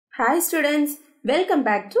Hi students, welcome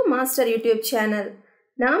back to Master YouTube channel.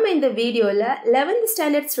 நாம இந்த வீடியோல 11th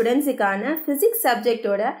standard studentsக்கான physics subject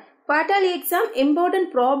ஓட quarterly exam important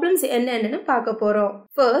problems என்னன்னு பார்க்க போறோம்.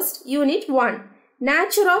 First, unit 1,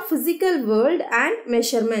 nature of physical world and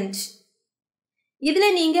measurement. இதுல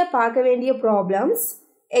நீங்க பார்க்க வேண்டிய problems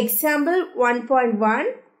example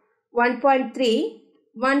 1.1, 1.3,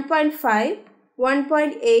 1.5,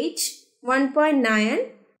 1.8, 1.9,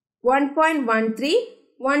 1.13,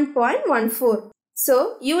 1.14. So,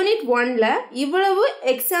 unit 1 la இவ்வளவு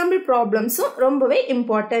example problems ரொம்பவே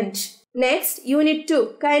important. Next, unit 2,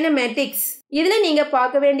 kinematics. இதுல நீங்க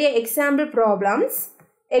பார்க்க வேண்டிய example problems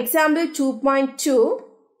example 2.2,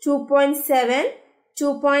 2.7,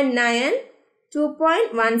 2.9,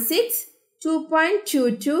 2.16,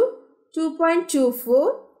 2.22, 2.24,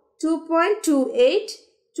 2.28,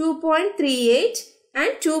 2.38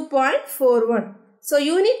 and 2.41. So,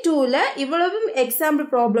 unit 2 la இவ்வளவு example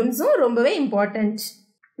problems ரொம்பவே important.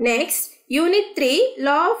 Next, unit 3,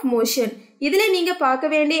 law of motion. இதுல நீங்க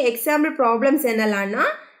பார்க்க வேண்டிய example problems என்னலாம்னா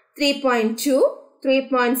 3.2,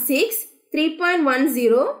 3.6,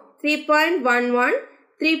 3.10, 3.11,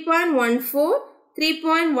 3.14,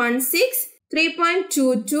 3.16,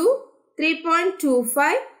 3.22,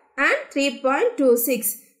 3.25 and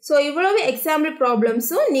 3.26. So, இவ்வளவு example problems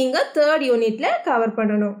நீங்க third unitல cover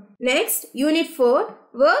பண்ணணும். Next, unit 4,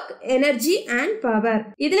 work, energy and power.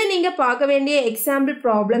 இதுல நீங்க பார்க்க வேண்டிய example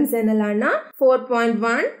problems என்னலாம்னா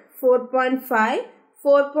 4.1, 4.5,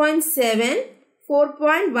 4.7,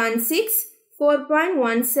 4.16,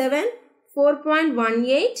 4.17,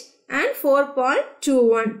 4.18 and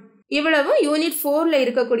 4.21. இவ்வளவு unit 4ல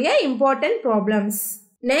இருக்கக்கூடிய important problems.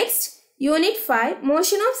 Next, unit 5,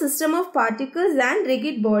 motion of system of particles and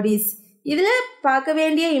rigid bodies. இதுல பார்க்க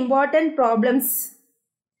வேண்டிய important problems.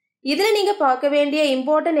 இதுல நீங்க பார்க்க வேண்டிய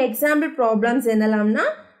important example problems என்னலாம்னா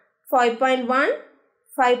 5.1,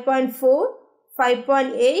 5.4,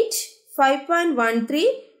 5.8, 5.13,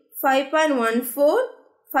 5.14,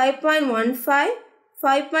 5.15,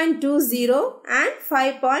 5.20 and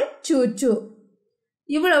 5.22.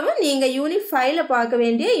 இவ்வளவு நீங்க unit 5ல பார்க்க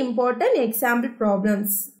வேண்டிய important example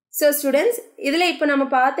problems. So students, இதுல இப்ப நம்ம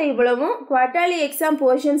பார்த்த இவ்வளவும் quarterly exam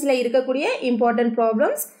portionsல இருக்கக்கூடிய important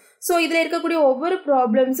problems. So இதுல இருக்கக்கூடிய ஒவ்வொரு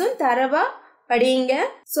problemsம் தரவா படிங்க.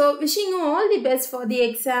 So wishing you all the best for the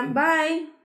exam. Bye.